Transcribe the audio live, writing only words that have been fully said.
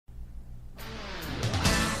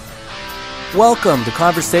Welcome to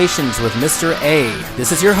Conversations with Mr. A.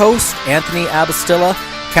 This is your host, Anthony Abastilla,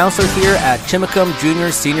 counselor here at Chimacum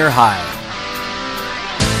Junior Senior High.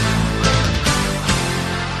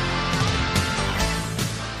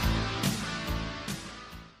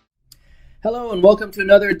 Hello and welcome to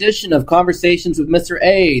another edition of Conversations with Mr.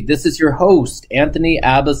 A. This is your host, Anthony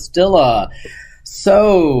Abastilla.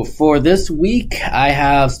 So for this week, I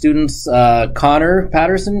have students Connor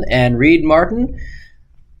Paterson and Reid Martin.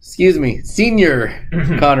 Senior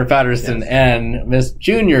Connor Paterson and Miss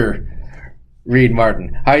Junior Reid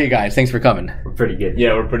Martin. How are you guys? Thanks for coming. We're pretty good.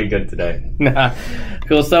 Yeah, we're pretty good today.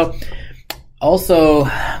 Cool. So, also,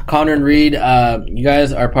 Connor and Reid, you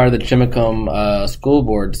guys are part of the Chimacum School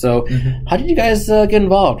Board. So, how did you guys get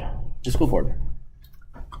involved with the school board?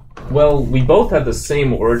 Well, we both have the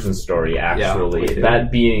same origin story, actually. Yeah,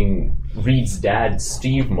 that being Reid's dad,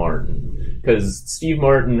 Steve Martin. Because Steve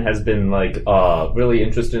Martin has been really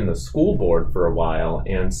interested in the school board for a while,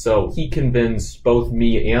 and so he convinced both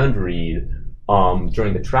me and Reid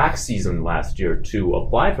during the track season last year to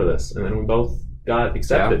apply for this, and then we both got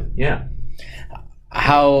accepted. Yeah.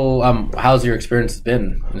 How's your experience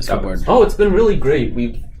been in the school board? Oh, it's been really great.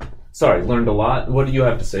 We've learned a lot. What do you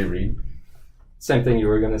have to say, Reid? Same thing you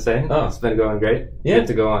were going to say. Oh, it's been going great. Yeah, get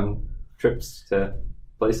to go on trips to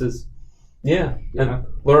places. Yeah, and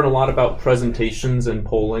learn a lot about presentations and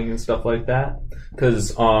polling and stuff like that.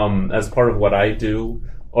 Because as part of what I do,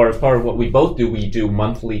 or as part of what we both do, we do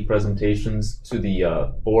monthly presentations to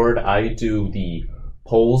the board. I do the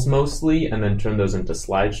polls mostly, and then turn those into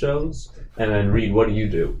slideshows. And then Reid, what do you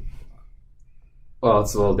do? Well,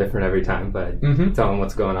 it's a little different every time, but I tell them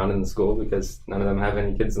what's going on in the school because none of them have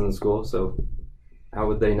any kids in the school, so how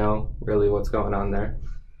would they know really what's going on there?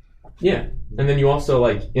 Yeah, and then you also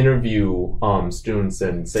interview students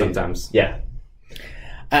and say sometimes. Yeah,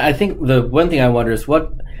 I think the one thing I wonder is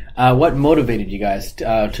what motivated you guys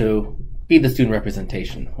to be the student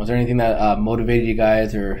representation? Was there anything that motivated you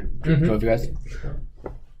guys or drove you guys?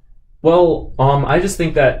 Well, I just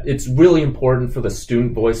think that it's really important for the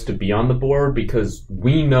student voice to be on the board because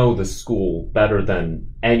we know the school better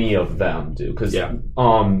than any of them do. Because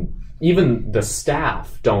even the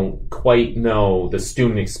staff don't quite know the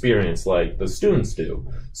student experience like the students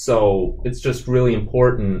do. So it's just really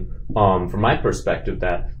important, from my perspective,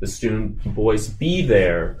 that the student voice be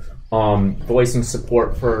there, voicing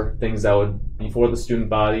support for things that would be for the student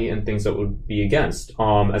body and things that would be against.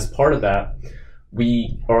 As part of that,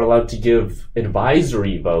 we are allowed to give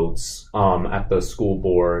advisory votes at the school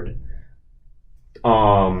board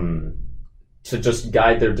to just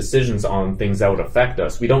guide their decisions on things that would affect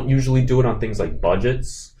us. We don't usually do it on things like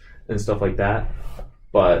budgets and stuff like that.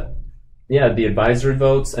 But yeah, the advisory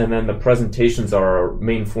votes and then the presentations are our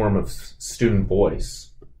main form of student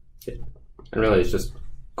voice. Yeah. And really it's just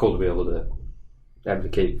cool to be able to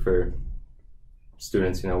advocate for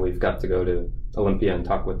students. We've got to go to Olympia and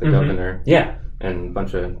talk with the governor. Yeah. And a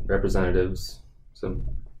bunch of representatives. So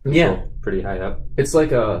pretty high up. It's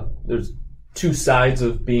there's two sides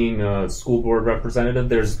of being a school board representative.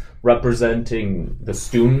 There's representing the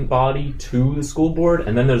student body to the school board,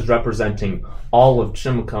 and then there's representing all of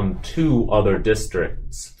Chimacum to other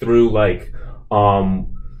districts through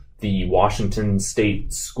the Washington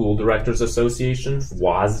State School Directors Association.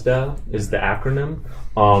 WASDA is the acronym.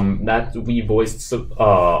 That we voiced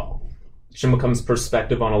Chimacum's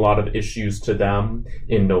perspective on a lot of issues to them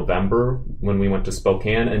in November when we went to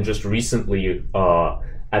Spokane, and just recently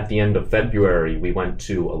at the end of February, we went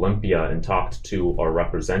to Olympia and talked to our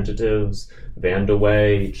representatives,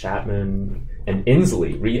 Vandaway, Chapman, and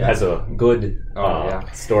Inslee. Reid has a good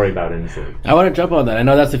story about Inslee. I want to jump on that. I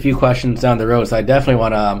know that's a few questions down the road, so I definitely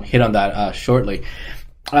want to hit on that shortly.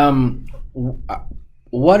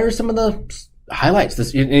 What are some of the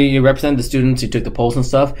highlights? You represent the students, you took the polls and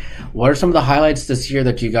stuff. What are some of the highlights this year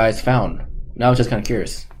that you guys found? Now I was just kind of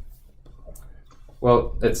curious.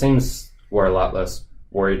 Well, it seems we're a lot less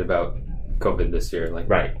worried about COVID this year.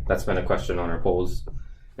 Right. That's been a question on our polls.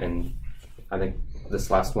 And I think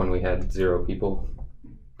this last one we had 0 people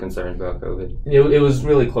concerned about COVID. It was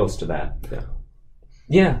really close to that.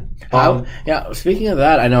 Yeah. Speaking of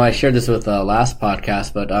that, I know I shared this with the last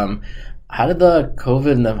podcast, but how did the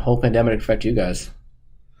COVID and the whole pandemic affect you guys?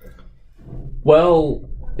 Well,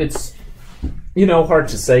 it's hard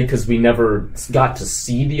to say because we never got to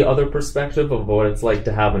see the other perspective of what it's like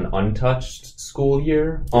to have an untouched school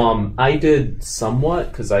year. I did somewhat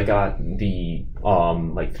because I got the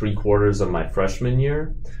 3/4 of my freshman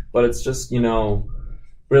year, but it's just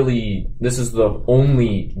really this is the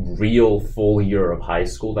only real full year of high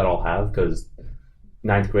school that I'll have because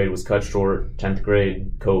 9th grade was cut short, 10th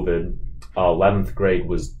grade COVID, 11th grade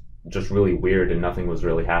was just really weird and nothing was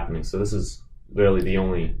really happening. So this is really the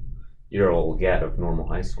only year I'll get of normal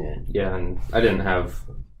high school. Yeah, and I didn't have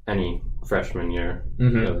any freshman year.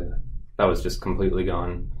 Mm-hmm. Really. That was just completely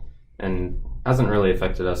gone, and hasn't really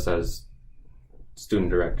affected us as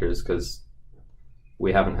student directors because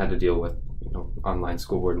we haven't had to deal with online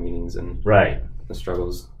school board meetings and Right. the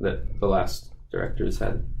struggles that the last directors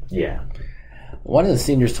had. Yeah. One of the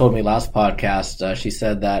seniors told me last podcast, she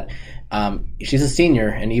said that she's a senior,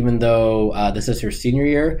 and even though this is her senior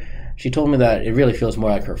year, she told me that it really feels more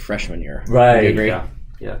like her freshman year. Right. Do you agree?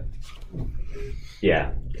 Yeah.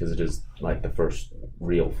 Yeah, because it is like the first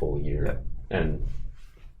real full year. And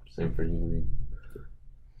same for you, Reid.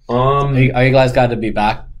 Are you guys glad to be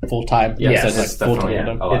back full time? Yes, it's definitely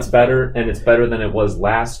It's better, and it's better than it was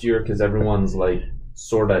last year because everyone's like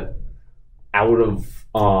sort of out of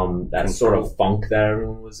that sort of funk that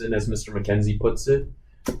everyone was in, as Mr. McKenzie puts it.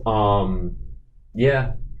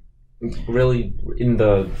 Yeah, really in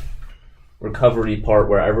the recovery part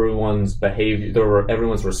where everyone's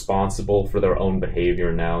responsible for their own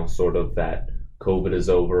behavior now, sort of that COVID is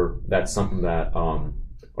over. That's something that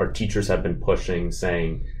our teachers have been pushing,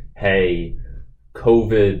 saying, hey,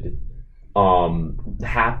 COVID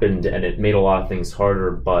happened and it made a lot of things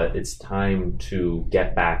harder, but it's time to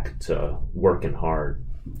get back to working hard.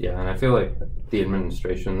 Yeah, and I feel like the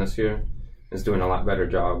administration this year is doing a lot better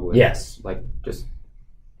job with like just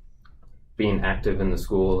being active in the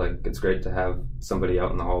school. Like it's great to have somebody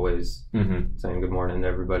out in the hallways saying good morning to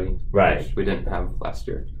everybody. Right. Which we didn't have last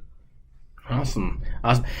year. Awesome.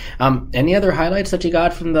 Any other highlights that you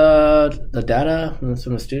got from the data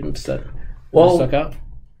from the students that stuck out?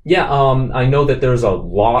 Yeah, I know that there's a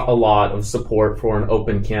lot of support for an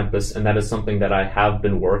open campus, and that is something that I have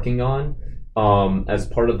been working on. As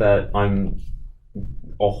part of that,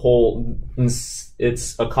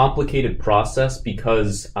 it's a complicated process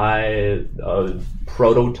because a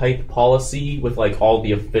prototype policy with like all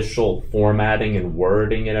the official formatting and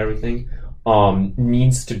wording and everything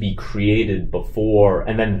needs to be created before,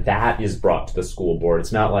 and then that is brought to the school board.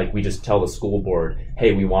 It's not like we just tell the school board,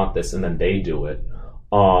 hey, we want this, and then they do it.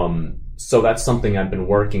 So that's something I've been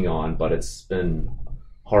working on, but it's been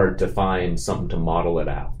hard to find something to model it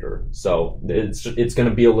after. So it's going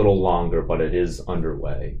to be a little longer, but it is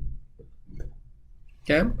underway.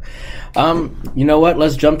 Okay. You know what?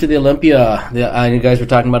 Let's jump to the Olympia. You guys were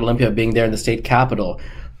talking about Olympia being there in the state capitol.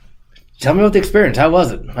 Tell me about the experience. How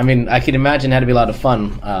was it? I mean, I can imagine it had to be a lot of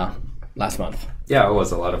fun last month. Yeah, it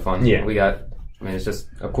was a lot of fun. Yeah. It's just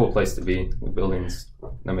a cool place to be. The building's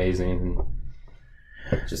amazing.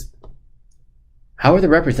 And just... How are the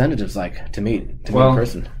representatives like to meet in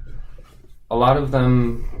person? A lot of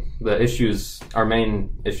them, our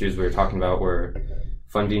main issues we were talking about were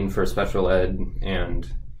funding for special ed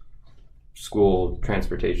and school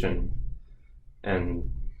transportation.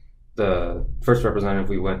 And the first representative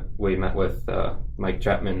we met with, Mike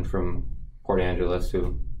Chapman from Port Angeles,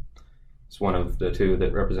 who is one of the two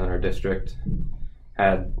that represent our district,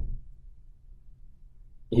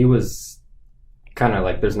 he was kind of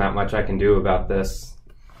like, there's not much I can do about this.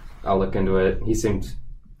 I'll look into it. He seemed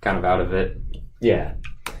kind of out of it. Yeah.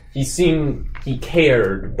 He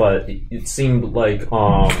cared, but it seemed like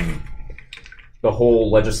the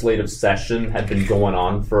whole legislative session had been going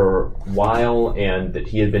on for a while, and that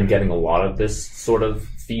he had been getting a lot of this sort of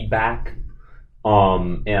feedback,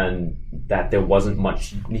 and that there wasn't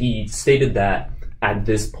much. He stated that at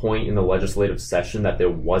this point in the legislative session that there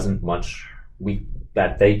wasn't much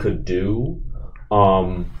that they could do.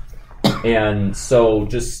 And so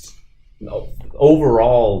just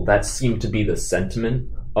overall, that seemed to be the sentiment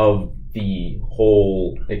of the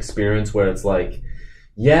whole experience, where it's like,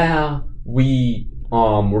 yeah,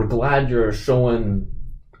 we're glad you're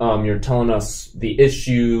you're telling us the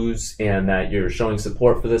issues and that you're showing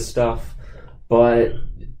support for this stuff, but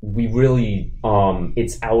we really,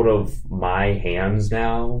 it's out of my hands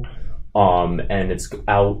now, and it's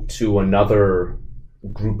out to another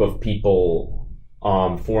group of people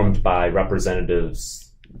formed by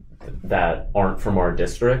representatives that aren't from our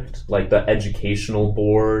district. Like the educational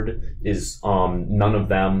board is, none of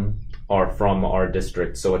them are from our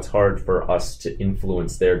district, so it's hard for us to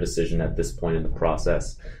influence their decision at this point in the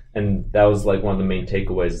process. And that was like one of the main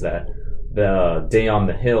takeaways, that the Day on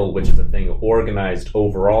the Hill, which is a thing organized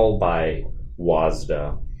overall by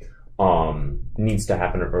WASDA, needs to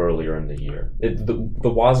happen earlier in the year. The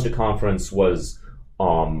WASDA conference was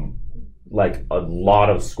like a lot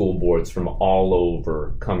of school boards from all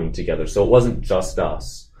over coming together, so it wasn't just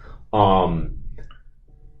us.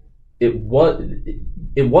 It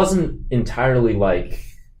wasn't entirely like,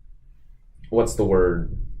 what's the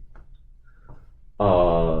word?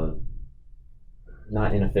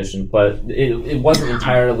 not inefficient, but it wasn't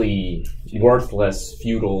entirely worthless,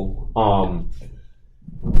 futile,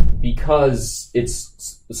 because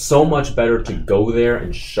it's so much better to go there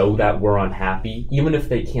and show that we're unhappy. Even if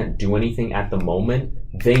they can't do anything at the moment,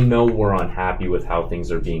 they know we're unhappy with how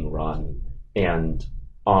things are being run. And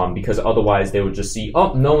because otherwise they would just see,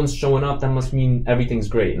 oh, no one's showing up, that must mean everything's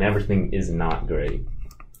great, and everything is not great.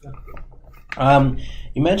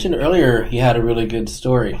 You mentioned earlier you had a really good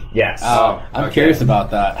story. Yes. I'm curious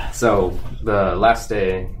about that. So the last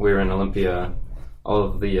day we were in Olympia, all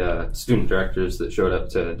of the student directors that showed up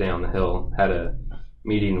to Day on the Hill had a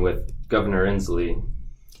meeting with Governor Inslee.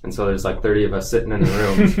 And so there's like 30 of us sitting in the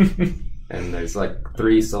room, and there's like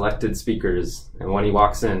 3 selected speakers. And when he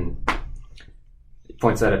walks in, he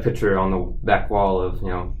points at a picture on the back wall of,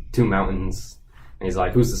 2 mountains. And he's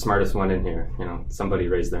like, who's the smartest one in here? Somebody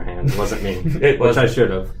raised their hand. It wasn't me, which I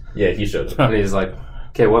should have. Yeah, he should have. And he's like,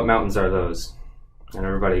 okay, what mountains are those? And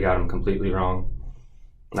everybody got them completely wrong.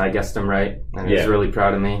 And I guessed them right. And he was really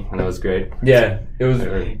proud of me, and it was great. Yeah, it was.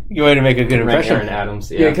 You way to make a good impression. Aaron Adams.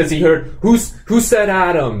 Yeah, because he heard, who said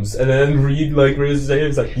Adams? And then Reid raised his hand.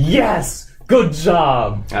 He's like, yes, good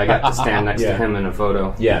job. I got to stand next to him in a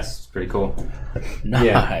photo. Yes. It's pretty cool.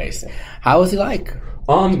 Nice. Yeah. How was he like?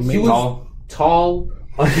 He was tall.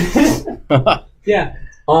 Yeah.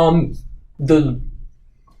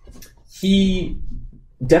 He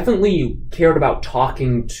definitely cared about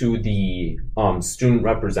talking to the student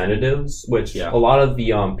representatives, which a lot of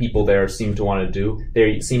the people there seemed to want to do.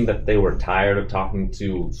 They seemed that they were tired of talking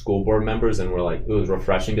to school board members, and were like, it was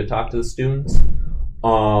refreshing to talk to the students.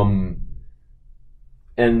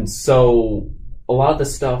 And so a lot of the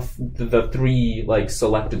stuff, the 3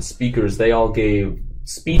 selected speakers, they all gave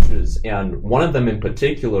speeches, and one of them in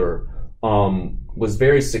particular was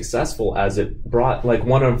very successful, as it brought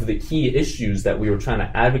one of the key issues that we were trying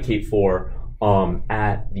to advocate for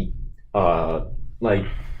at the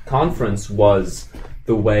conference was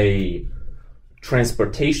the way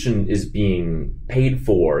transportation is being paid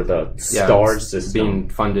for, the STAR system being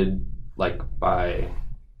funded by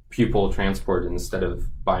pupil transport instead of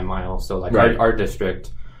by mile. So our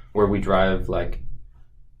district, where we drive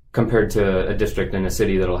compared to a district in a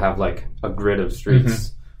city that'll have a grid of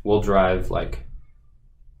streets, we'll drive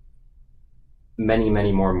many,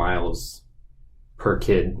 many more miles per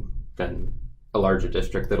kid than a larger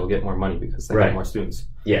district that'll get more money because they have more students.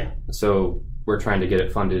 Yeah. So we're trying to get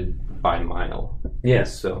it funded by mile.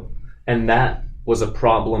 Yes. So, and that was a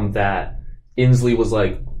problem that Inslee was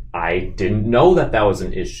like, I didn't know that was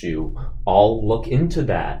an issue. I'll look into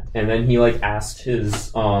that. And then he asked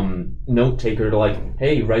his note taker to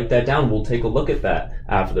hey, write that down. We'll take a look at that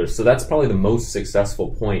after this. So that's probably the most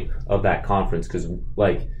successful point of that conference, because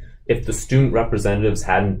if the student representatives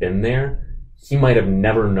hadn't been there, he might have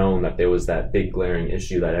never known that there was that big glaring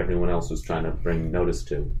issue that everyone else was trying to bring notice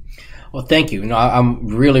to. Well, thank you. I'm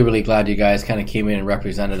really, really glad you guys kind of came in and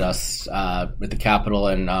represented us with the Capitol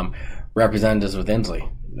and represented us with Inslee.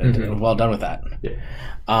 Well done with that. Yeah.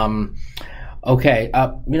 Okay.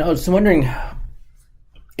 So wondering,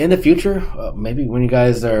 in the future, maybe when you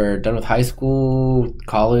guys are done with high school,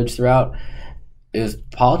 college, throughout, is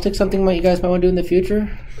politics something that you guys might want to do in the future?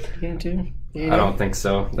 I don't think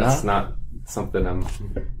so. That's not something I'm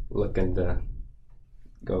looking to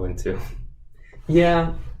go into.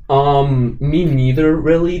 Yeah. Me neither,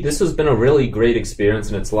 really. This has been a really great experience,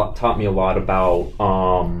 and it's taught me a lot about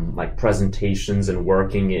presentations and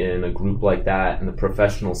working in a group like that in a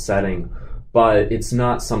professional setting. But it's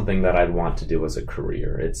not something that I'd want to do as a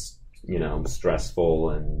career. It's stressful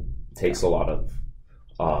and takes a lot of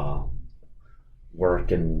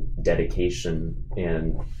work and dedication,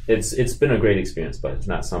 and it's been a great experience. But it's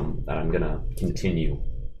not something that I'm gonna continue.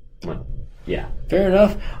 Yeah. Fair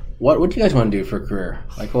enough. What do you guys want to do for a career?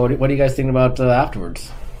 What are you guys thinking about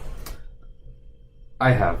afterwards?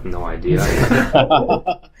 I have no idea.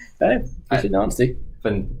 Hey, appreciate the honesty.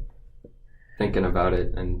 Been thinking about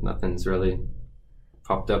it, and nothing's really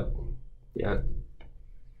popped up yet.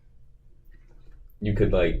 You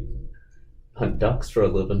could hunt ducks for a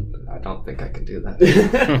living. I don't think I can do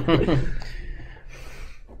that.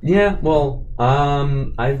 Yeah, well,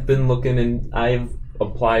 I've been looking, and I've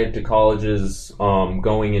applied to colleges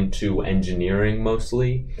going into engineering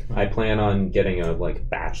mostly. I plan on getting a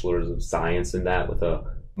bachelor's of science in that with a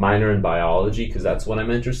minor in biology, because that's what I'm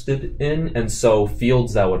interested in. And so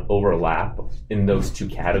fields that would overlap in those 2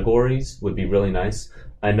 categories would be really nice.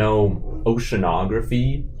 I know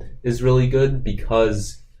oceanography is really good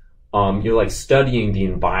because you're studying the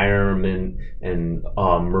environment and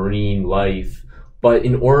marine life But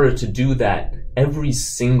in order to do that, every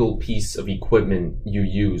single piece of equipment you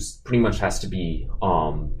use pretty much has to be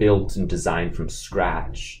built and designed from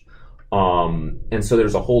scratch. And so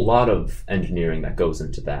there's a whole lot of engineering that goes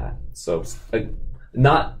into that. So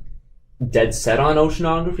not dead set on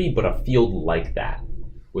oceanography, but a field like that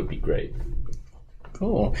would be great.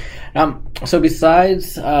 Cool. So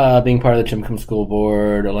besides being part of the Chimacum School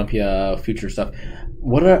Board, Olympia, future stuff,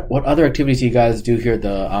 what other activities do you guys do here at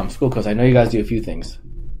the school? Because I know you guys do a few things.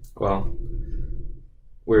 Well,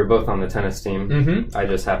 we were both on the tennis team. Mm-hmm. I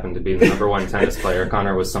just happened to be the number one tennis player.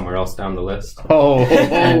 Connor was somewhere else down the list. Oh.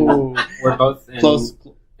 We're both in Close.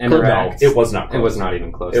 Interact. No, it was not close. It was not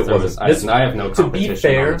even close. It wasn't. I have no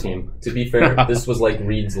competition on the team. To be fair, this was like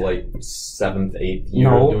Reid's like 7th, 8th year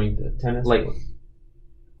doing the tennis. Like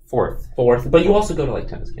fourth. But you also go to like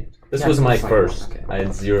tennis games. This was my first. Okay. I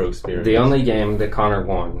had zero experience. The only game that Connor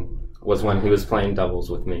won was when he was playing doubles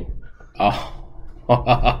with me. Oh.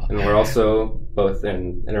 And we're also both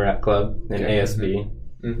in Interact Club in ASB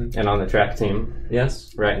and on the track team.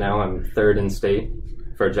 Yes. Right now I'm third in state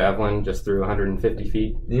for javelin, just through 150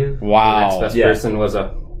 feet. Yeah. Wow. The next best person was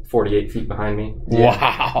 48 feet behind me. Yeah.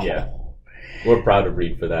 Wow. Yeah. We're proud of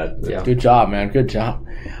Reid for that. Yeah. Good job, man. Good job.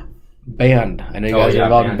 Band. I know you guys are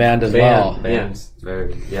involved in band as well. Band's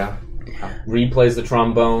very, Reid plays the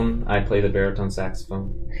trombone. I play the baritone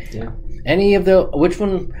saxophone. Yeah. Which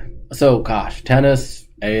one? So, gosh, tennis,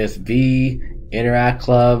 ASB, Interact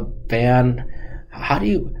Club, band. How do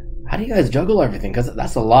you guys juggle everything? Because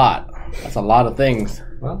that's a lot. That's a lot of things.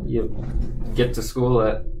 Well, you get to school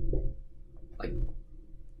at like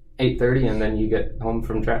 8:30, and then you get home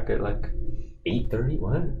from track at like 8:30.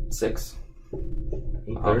 What? 6.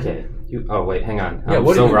 8:30? Okay. Wait, hang on. Yeah, I'm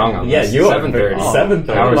so wrong on this. Yeah, you are. 7:30.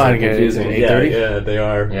 7:30. Hours are confusing. 8:30? Yeah, they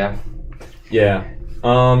are. Yeah. Yeah.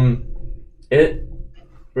 It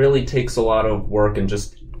really takes a lot of work and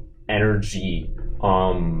just energy,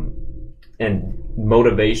 and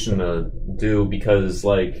motivation to do, because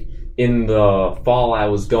like in the fall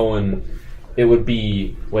it would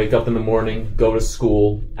be wake up in the morning, go to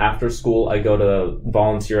school. After school, I go to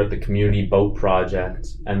volunteer at the community boat project,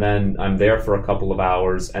 and then I'm there for a couple of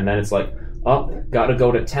hours, and then it's like, gotta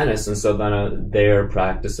go to tennis, and so then they're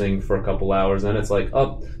practicing for a couple hours, and then it's like,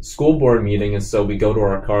 school board meeting, and so we go to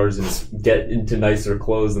our cars and get into nicer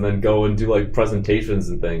clothes, and then go and do like presentations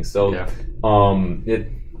and things. So it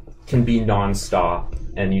can be nonstop,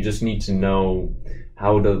 and you just need to know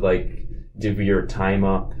how to like divvy your time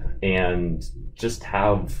up and just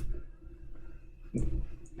have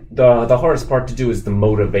the hardest part to do is the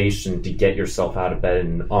motivation to get yourself out of bed.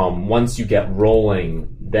 And once you get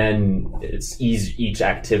rolling, then it's easy. Each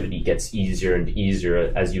activity gets easier and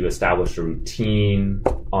easier as you establish a routine.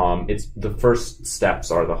 It's the first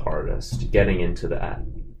steps are the hardest, getting into that.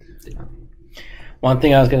 Yeah. One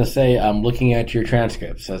thing I was going to say, I'm looking at your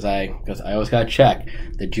transcripts because I always got to check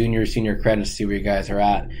the junior, senior credits, see where you guys are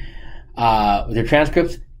at. With your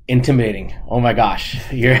transcripts, intimidating. Oh my gosh,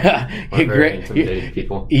 you're great. Intimidating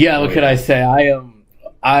people. Yeah, what could I say?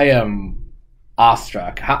 I am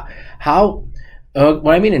awestruck. How?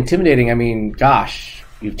 When I mean intimidating, I mean, gosh,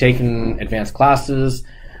 you've taken advanced classes,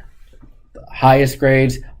 highest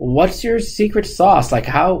grades. What's your secret sauce? Like,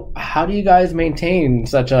 how do you guys maintain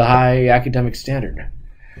such a high academic standard?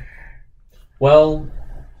 Well,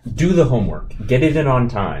 do the homework. Get it in on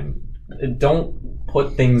time. Don't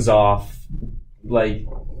put things off like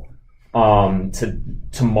to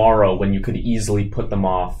tomorrow when you could easily put them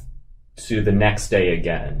off to the next day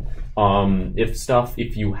again.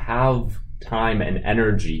 If you have time and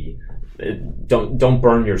energy, don't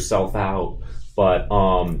burn yourself out, but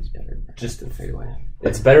just to fade away.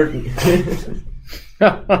 It's better. Say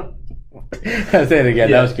it again.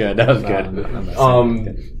 Yeah. That was good.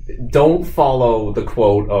 Don't follow the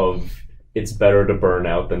quote of "it's better to burn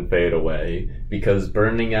out than fade away," because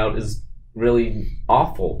burning out is really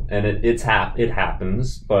awful, and it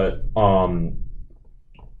happens. But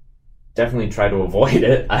definitely try to avoid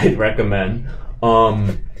it. I'd recommend.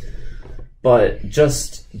 But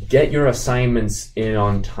just get your assignments in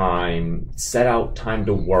on time. Set out time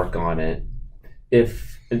to work on it.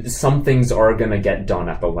 If some things are going to get done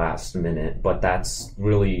at the last minute, but that's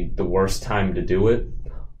really the worst time to do it.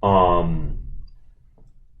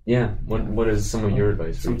 Yeah. What is some of your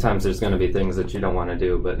advice? Sometimes there's going to be things that you don't want to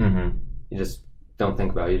do, but you just don't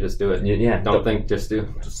think about it. You just do it. Yeah. Don't think, just do.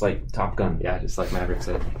 Just like Top Gun. Yeah, just like Maverick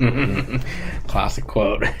said. Classic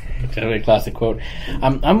quote. Definitely a classic quote.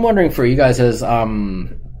 I'm wondering for you guys as who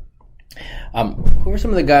are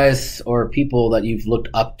some of the guys or people that you've looked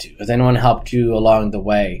up to? Has anyone helped you along the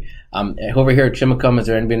way? Over here at Chimacum, has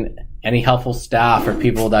there been Any helpful staff or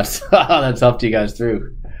people that's helped you guys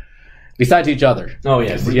through? Besides each other. Oh,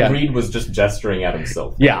 yeah. Yeah. Reid was just gesturing at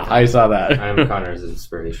himself. Yeah, I saw that. I'm Connor's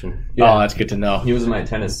inspiration. Yeah. Oh, that's good to know. He was my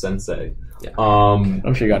tennis sensei. Yeah.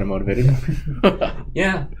 I'm sure you got him motivated.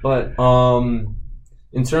 Yeah, but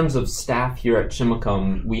in terms of staff here at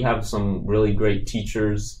Chimacum, we have some really great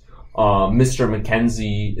teachers. Mr.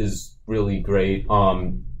 McKenzie is really great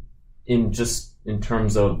in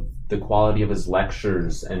terms of the quality of his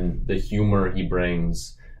lectures and the humor he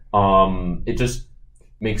brings. It just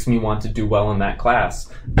makes me want to do well in that class.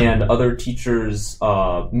 And other teachers,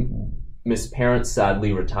 Miss Parent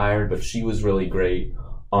sadly retired, but she was really great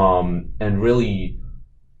and really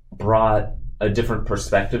brought a different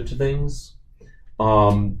perspective to things.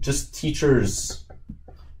 Just teachers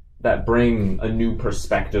that bring a new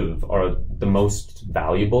perspective are the most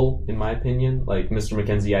valuable, in my opinion. Like Mr.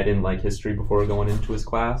 McKenzie, I didn't like history before going into his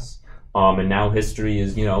class. And now history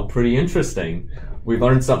is, pretty interesting. We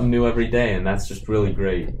learn something new every day, and that's just really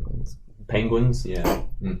great. Penguins? Yeah.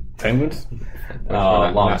 Penguins?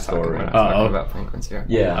 Long story. We're not talking about penguins here.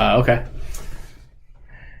 Yeah. Okay.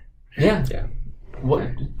 Yeah. Yeah.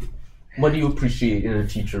 What do you appreciate in a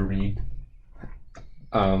teacher, Reid?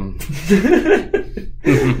 What's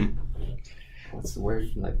the word?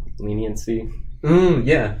 Like leniency?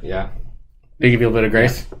 Yeah. Yeah. They give you a bit of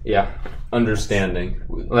grace? Yeah. Understanding.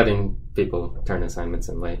 Letting people turn assignments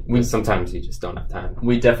in late. Sometimes you just don't have time.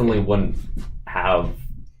 We definitely wouldn't have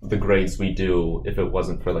the grades we do if it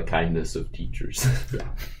wasn't for the kindness of teachers. Yeah.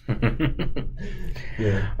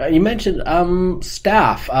 Yeah. You mentioned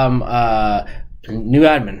staff, new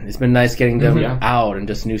admin. It's been nice getting them out and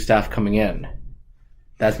just new staff coming in.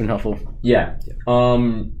 That's been helpful. Yeah.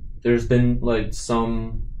 There's been like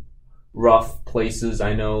some rough places.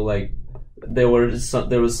 I know like there was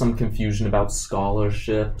some confusion about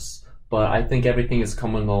scholarships, but I think everything is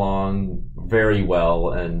coming along very well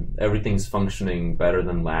and everything's functioning better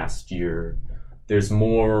than last year. There's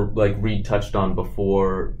more, like Reid touched on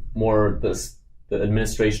before, the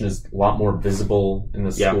administration is a lot more visible in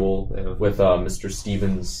the school with Mr.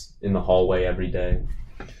 Stevens in the hallway every day.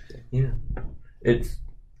 Yeah. It's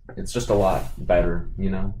just a lot better,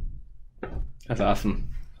 That's awesome.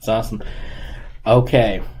 That's awesome.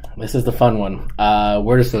 Okay, this is the fun one.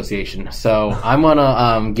 Word association. So I'm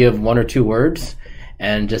gonna give one or two words,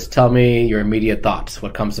 and just tell me your immediate thoughts.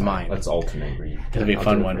 What comes to mind? Let's alternate, Reid. It'll be a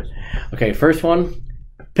fun one. Okay, first one,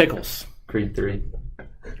 pickles. Creed 3.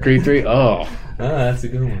 Creed 3. Oh, that's a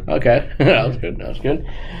good one. okay. That was good.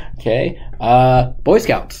 Okay. Boy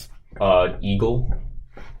Scouts. Eagle.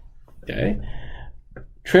 Okay.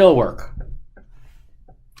 Trail work.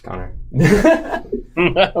 Connor.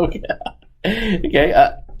 Okay.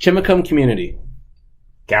 Chimacum community.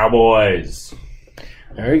 Cowboys.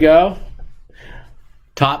 There you go.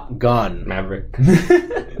 Top Gun. Maverick.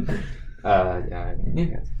 Yeah.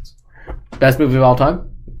 Best movie of all time?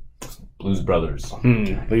 Blues Brothers.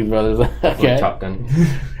 Blues Brothers. Okay. Top Gun.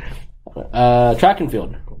 Track and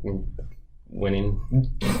field. Winning.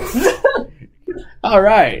 All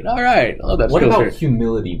right. Oh, that's What cool. about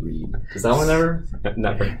humility, Reid? Is that one ever?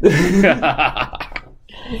 Never.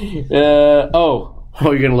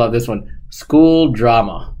 You're gonna love this one. School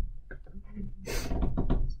drama.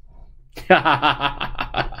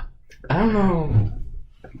 I don't know.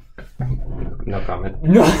 No comment.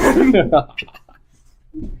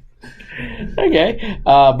 Okay.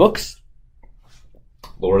 Books.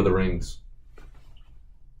 Lord of the Rings.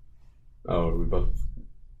 Oh, are we both?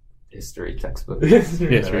 History textbook. Yes,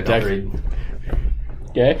 I right. don't read.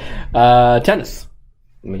 Okay. Tennis.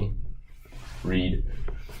 Me. Reid.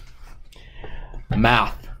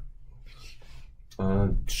 Math.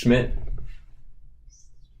 Schmidt.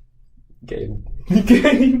 Gabe.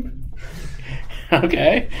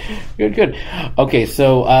 Okay. Good. Okay,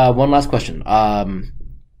 so one last question.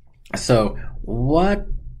 So what?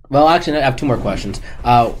 Well, actually, I have two more questions.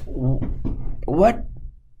 What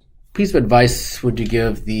piece of advice would you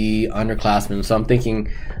give the underclassmen? So I'm thinking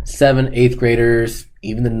 7th, 8th graders,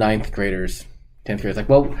 even the 9th graders, 10th graders. Like,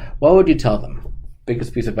 what would you tell them?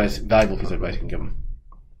 Biggest piece of advice, valuable piece of advice you can give them.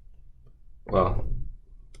 Well,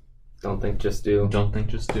 don't think, just do. Don't think,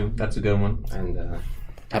 just do. That's a good one. And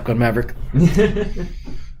Top Gun Maverick.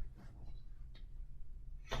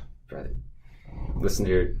 listen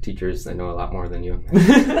to your teachers. They know a lot more than you.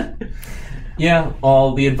 Yeah,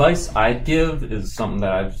 all the advice I'd give is something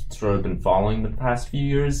that I've sort of been following the past few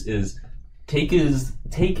years is take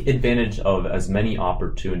advantage of as many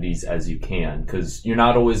opportunities as you can, because you're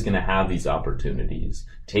not always going to have these opportunities.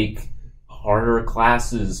 Take harder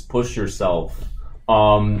classes, push yourself.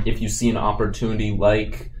 If you see an opportunity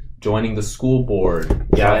like joining the school board.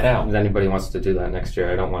 Try it out. If anybody wants to do that next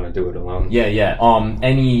year, I don't want to do it alone. Yeah.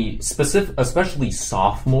 Any specific, especially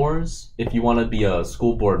sophomores, if you want to be a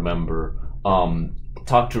school board member,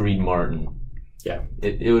 talk to Reid Martin. Yeah,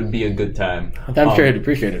 it would be a good time. I'm sure he'd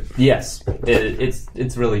appreciate it. Yes,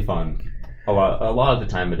 it's really fun. A lot of the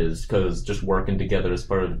time it is, because just working together as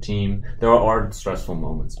part of a team. There are stressful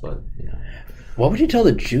moments, but yeah. What would you tell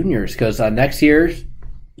the juniors? Because next year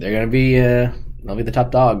they're gonna be they'll be the top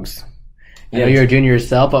dogs. I know you're a junior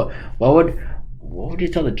yourself, but what would you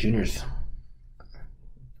tell the juniors?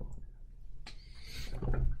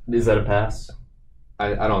 Is that a pass?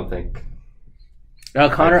 I don't think.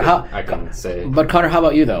 Connor, I can say. But Connor, how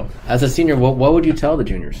about you though? As a senior, what would you tell the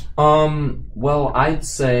juniors? Well, I'd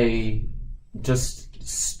say just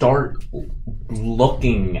start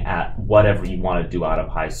looking at whatever you want to do out of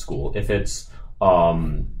high school. If it's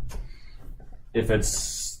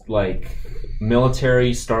like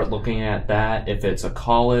military, start looking at that. If it's a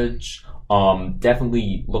college,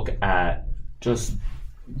 definitely look at just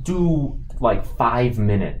do like 5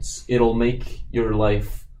 minutes. It'll make your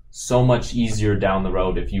life so much easier down the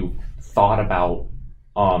road if you thought about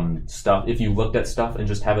stuff, if you looked at stuff and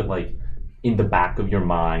just have it like in the back of your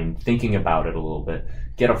mind, thinking about it a little bit.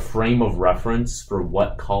 Get a frame of reference for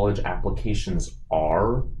what college applications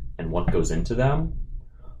are and what goes into them.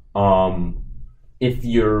 If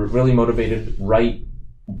you're really motivated, write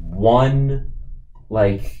one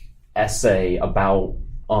like essay about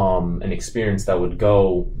an experience that would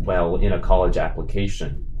go well in a college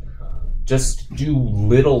application. Just do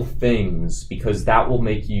little things, because that will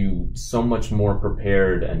make you so much more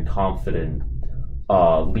prepared and confident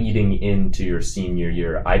leading into your senior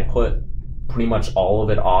year. I put pretty much all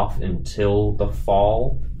of it off until the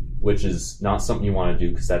fall, which is not something you want to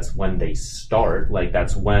do, because that's when they start. Like,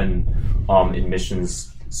 that's when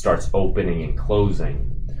admissions starts opening and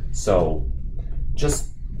closing. So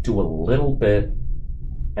just do a little bit,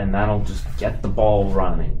 and that'll just get the ball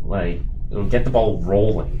running. Like, it'll get the ball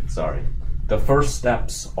rolling. Sorry. The first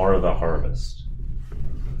steps are the hardest.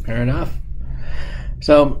 Fair enough.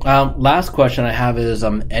 So, last question I have is,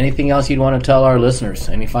 anything else you'd want to tell our listeners?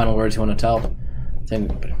 Any final words you want to tell?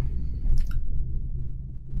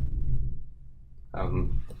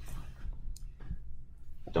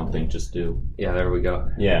 Don't think, just do. Yeah, there we go.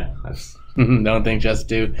 Yeah. Don't think, just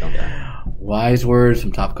do. Okay. Wise words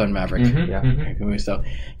from Top Gun Maverick. Mm-hmm. Yeah. Mm-hmm. So,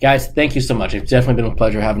 guys, thank you so much. It's definitely been a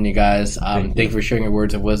pleasure having you guys. Thank you for sharing your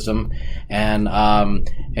words of wisdom. And,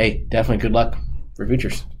 hey, definitely good luck for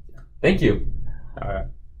futures. Thank you. All right.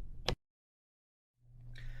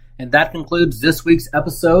 And that concludes this week's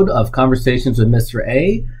episode of Conversations with Mr.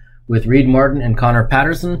 A with Reid Martin and Connor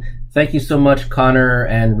Paterson. Thank you so much, Connor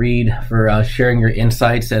and Reid, for sharing your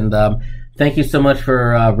insights. And thank you so much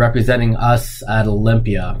for representing us at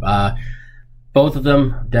Olympia. Both of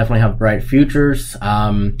them definitely have bright futures.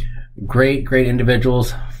 Great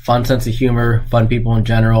individuals, fun sense of humor, fun people in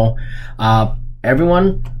general.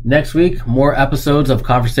 Everyone, next week, more episodes of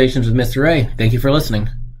Conversations with Mr. A. Thank you for listening.